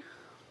really?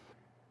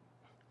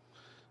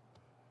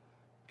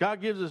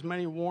 God gives us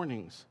many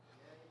warnings.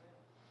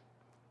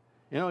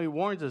 You know, he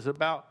warns us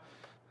about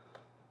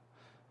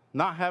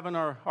not having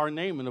our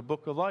name in the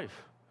book of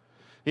life.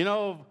 You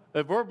know,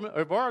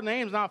 if our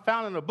name's not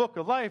found in the book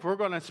of life, we're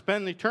going to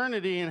spend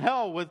eternity in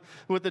hell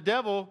with the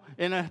devil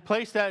in a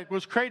place that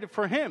was created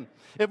for him.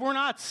 If we're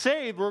not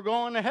saved, we're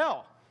going to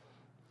hell.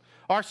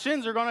 Our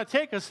sins are going to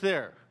take us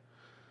there.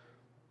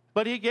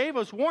 But he gave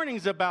us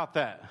warnings about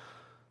that.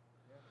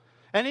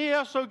 And he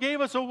also gave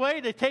us a way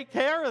to take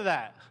care of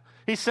that.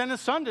 He sent his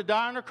son to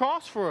die on the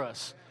cross for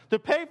us, to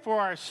pay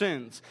for our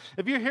sins.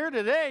 If you're here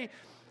today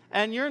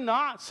and you're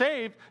not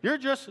saved, you're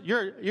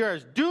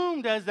as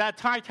doomed as that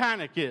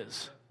Titanic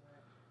is.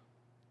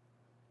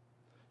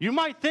 You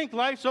might think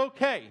life's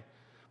okay,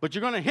 but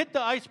you're going to hit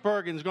the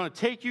iceberg and it's going to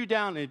take you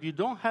down. And if you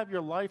don't have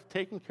your life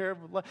taken care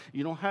of,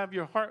 you don't have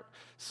your heart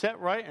set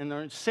right and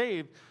are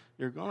saved,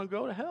 you're going to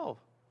go to hell.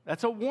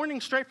 That's a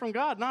warning straight from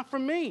God, not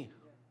from me.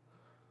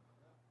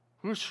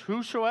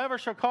 Whosoever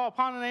shall call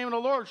upon the name of the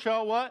Lord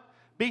shall what?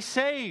 Be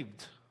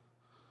saved.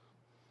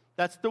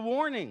 That's the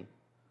warning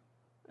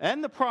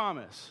and the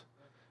promise.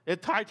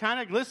 If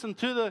Titanic listened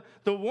to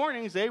the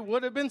warnings, they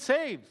would have been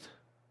saved.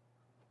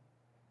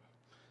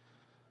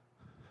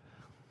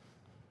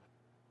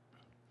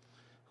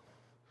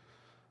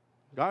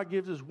 God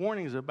gives us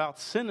warnings about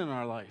sin in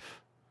our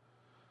life.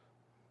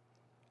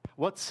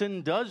 What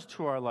sin does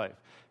to our life.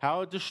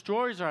 How it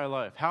destroys our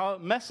life, how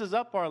it messes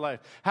up our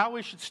life, how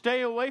we should stay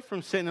away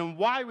from sin, and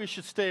why we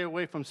should stay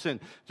away from sin.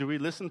 Do we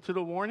listen to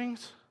the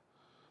warnings?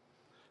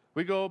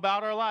 We go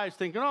about our lives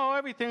thinking, oh,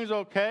 everything's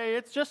okay.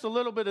 It's just a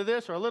little bit of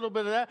this or a little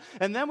bit of that.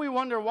 And then we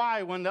wonder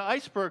why when the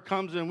iceberg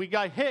comes and we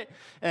got hit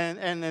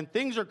and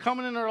things are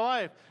coming in our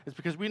life. It's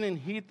because we didn't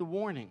heed the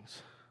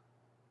warnings.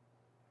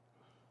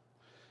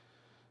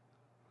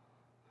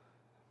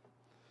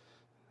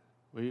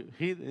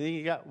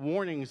 He got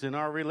warnings in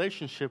our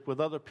relationship with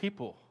other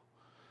people.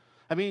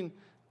 I mean,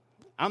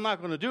 I'm not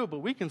going to do it, but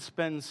we can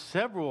spend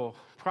several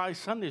probably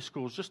Sunday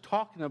schools just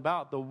talking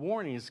about the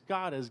warnings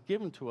God has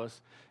given to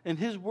us in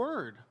his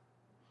word.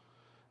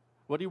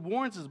 What he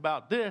warns us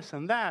about this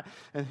and that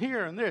and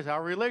here and there's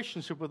our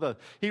relationship with us.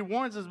 He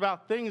warns us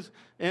about things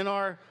in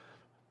our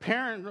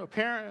parent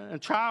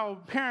and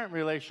child-parent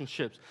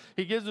relationships.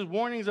 He gives us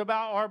warnings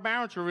about our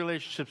marital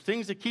relationships,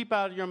 things to keep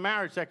out of your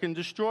marriage that can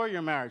destroy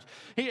your marriage.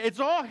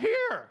 It's all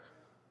here.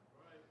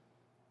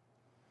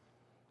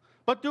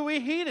 But do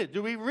we heed it?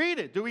 Do we read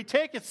it? Do we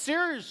take it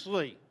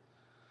seriously?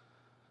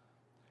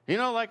 You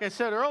know, like I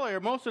said earlier,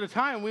 most of the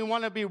time we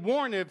want to be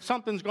warned if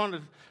something's going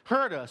to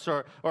hurt us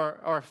or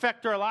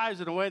affect our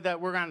lives in a way that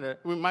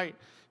we might,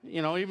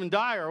 even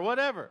die or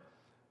whatever.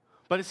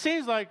 But it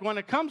seems like when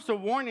it comes to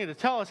warning to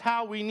tell us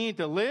how we need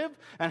to live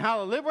and how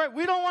to live right,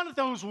 we don't want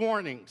those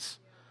warnings.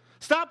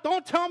 Stop,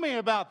 don't tell me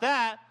about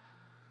that.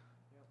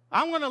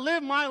 I'm going to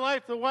live my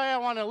life the way I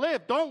want to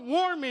live. Don't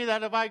warn me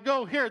that if I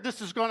go here,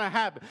 this is going to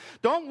happen.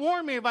 Don't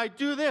warn me if I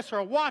do this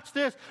or watch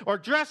this or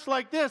dress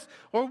like this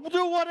or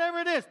do whatever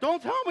it is.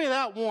 Don't tell me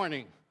that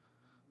warning.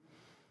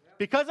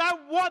 Because I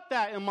want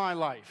that in my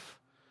life.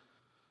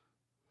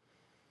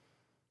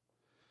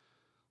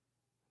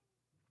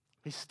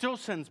 He still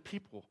sends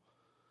people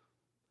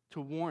to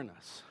warn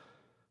us.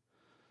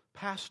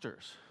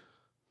 Pastors.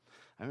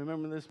 I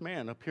remember this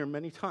man up here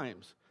many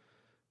times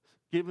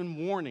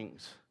giving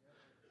warnings,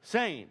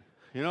 saying,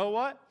 you know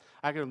what?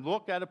 I can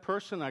look at a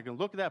person, I can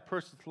look at that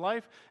person's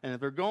life, and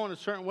if they're going a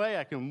certain way,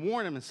 I can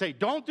warn them and say,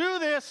 don't do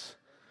this.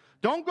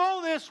 Don't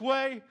go this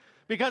way,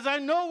 because I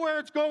know where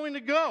it's going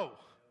to go.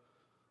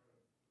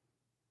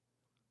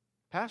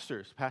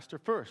 Pastors, pastor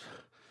first.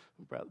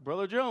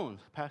 Brother Jones,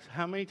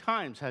 how many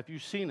times have you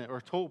seen it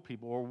or told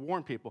people or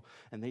warned people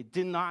and they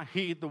did not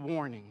heed the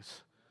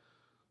warnings?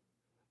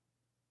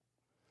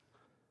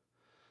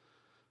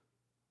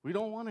 We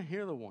don't want to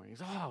hear the warnings.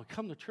 Oh,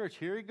 come to church.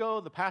 Here you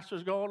go. The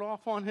pastor's going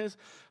off on his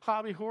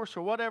hobby horse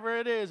or whatever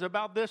it is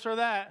about this or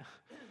that.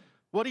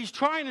 What he's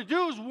trying to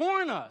do is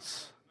warn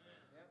us.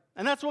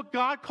 And that's what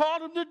God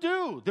called him to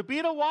do, to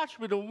be the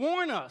watchman, to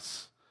warn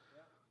us.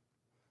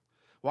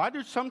 Why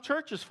do some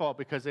churches fall?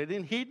 Because they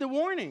didn't heed the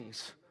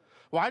warnings.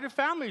 Why do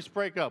families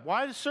break up?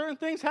 Why do certain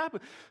things happen?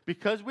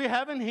 Because we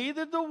haven't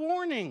heeded the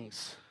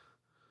warnings.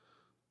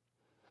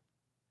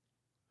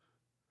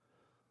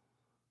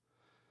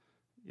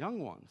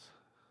 Young ones,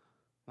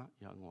 not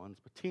young ones,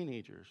 but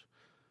teenagers.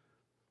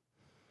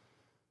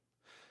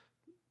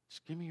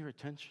 Just give me your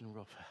attention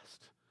real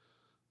fast.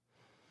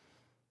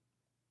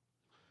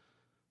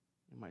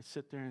 You might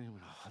sit there and you go,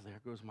 oh, there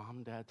goes mom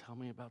and dad, tell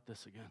me about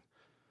this again.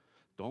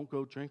 Don't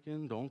go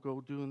drinking, don't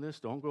go doing this,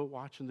 don't go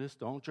watching this,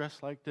 don't dress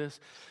like this,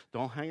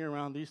 don't hang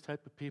around these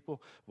type of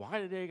people.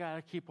 Why do they got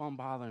to keep on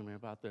bothering me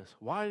about this?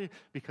 Why?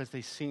 Because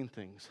they've seen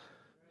things.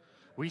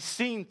 We've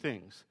seen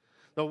things.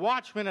 The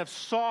watchmen have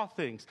saw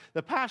things.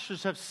 The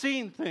pastors have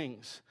seen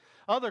things.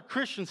 Other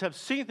Christians have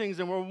seen things,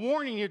 and we're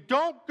warning you,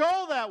 don't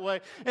go that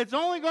way. It's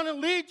only going to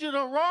lead you to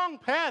the wrong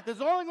path.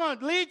 It's only going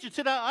to lead you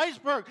to that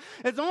iceberg.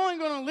 It's only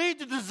going to lead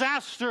to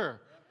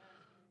disaster.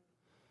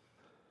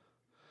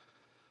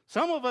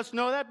 Some of us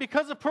know that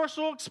because of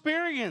personal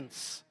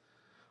experience.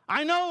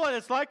 I know what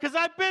it's like because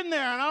I've been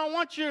there, and I don't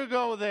want you to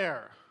go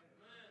there.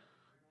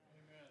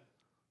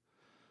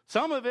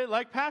 Some of it,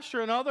 like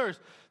Pastor and others,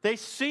 they've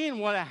seen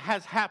what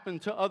has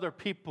happened to other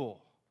people.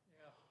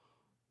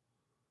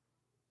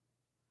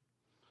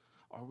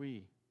 Are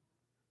we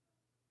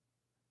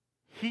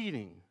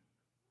heeding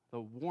the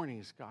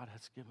warnings God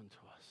has given to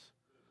us?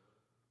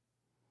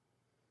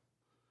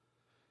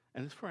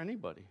 And it's for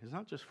anybody. It's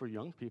not just for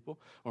young people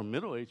or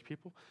middle-aged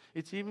people.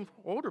 It's even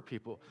for older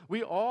people.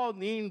 We all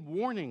need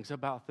warnings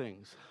about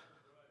things.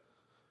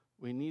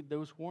 We need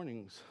those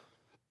warnings.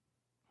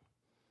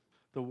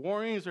 The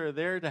warnings are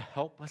there to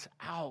help us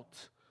out,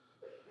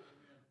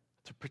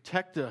 to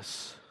protect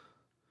us.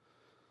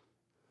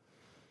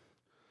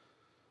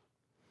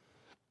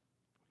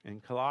 In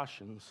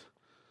Colossians,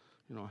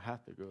 you don't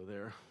have to go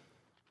there.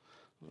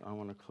 I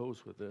want to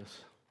close with this.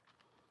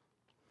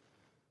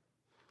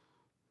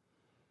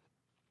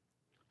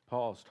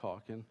 Paul's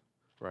talking,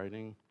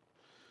 writing.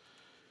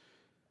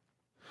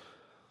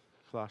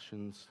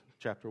 Colossians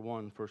chapter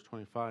 1, verse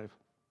 25.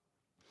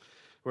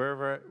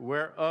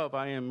 Whereof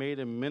I am made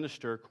a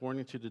minister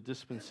according to the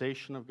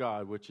dispensation of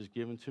God, which is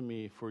given to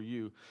me for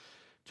you,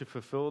 to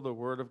fulfill the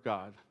word of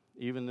God,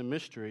 even the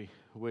mystery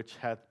which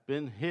hath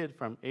been hid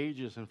from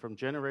ages and from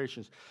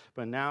generations,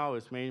 but now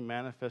is made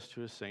manifest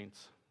to his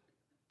saints,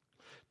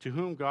 to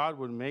whom God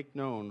would make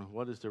known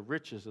what is the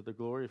riches of the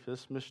glory of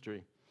this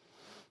mystery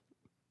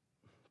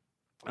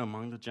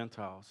among the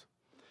Gentiles,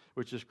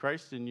 which is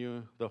Christ in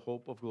you, the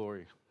hope of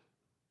glory,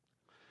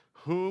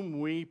 whom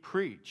we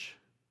preach,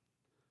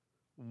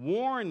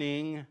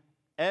 warning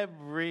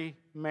every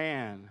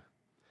man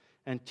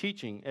and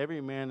teaching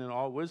every man in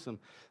all wisdom,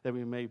 that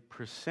we may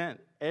present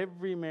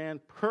every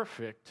man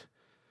perfect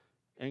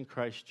in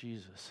Christ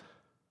Jesus.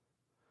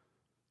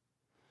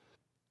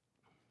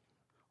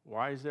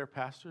 Why is there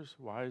pastors?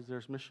 Why is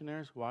there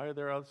missionaries? Why are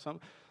there some?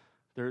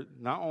 They're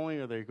not only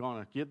are they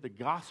going to give the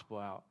gospel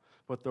out,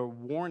 but they're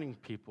warning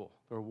people.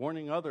 They're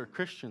warning other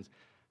Christians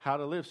how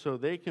to live so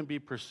they can be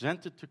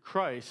presented to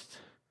Christ.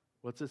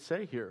 What's it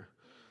say here?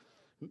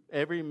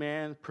 Every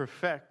man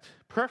perfect,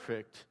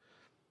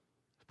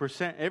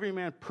 present every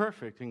man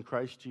perfect in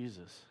Christ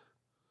Jesus.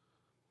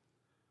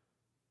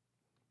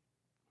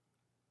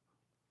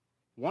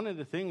 One of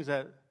the things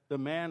that the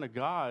man of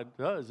God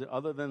does,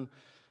 other than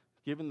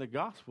giving the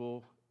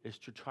gospel, is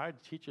to try to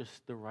teach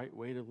us the right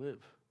way to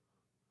live.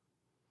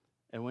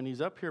 And when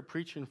he's up here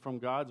preaching from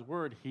God's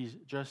word, he's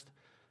just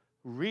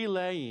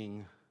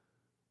relaying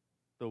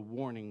the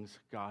warnings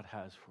God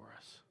has for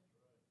us.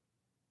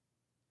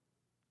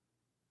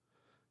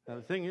 Now,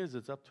 the thing is,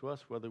 it's up to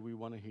us whether we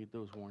want to heed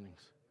those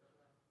warnings.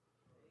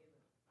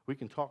 We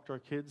can talk to our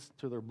kids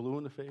till they're blue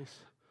in the face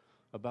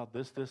about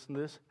this, and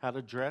this, how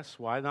to dress,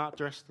 why not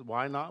dress,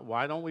 why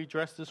don't we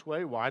dress this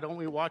way, why don't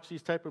we watch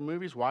these type of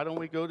movies, why don't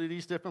we go to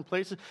these different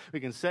places.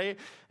 We can say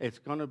it's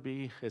going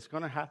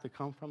to have to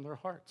come from their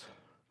hearts.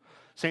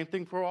 Same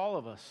thing for all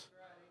of us.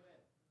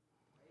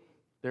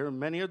 There are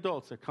many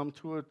adults that come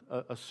to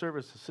a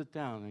service to sit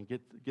down and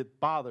get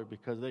bothered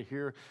because they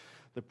hear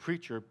the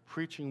preacher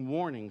preaching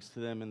warnings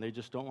to them and they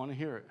just don't want to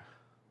hear it.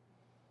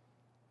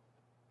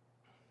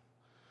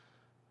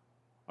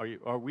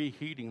 Are we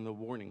heeding the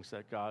warnings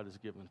that God has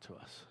given to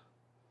us?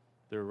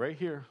 They're right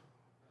here.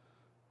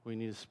 We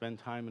need to spend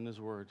time in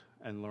his word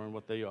and learn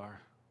what they are.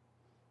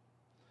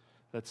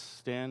 Let's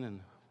stand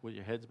and with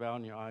your heads bowed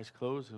and your eyes closed.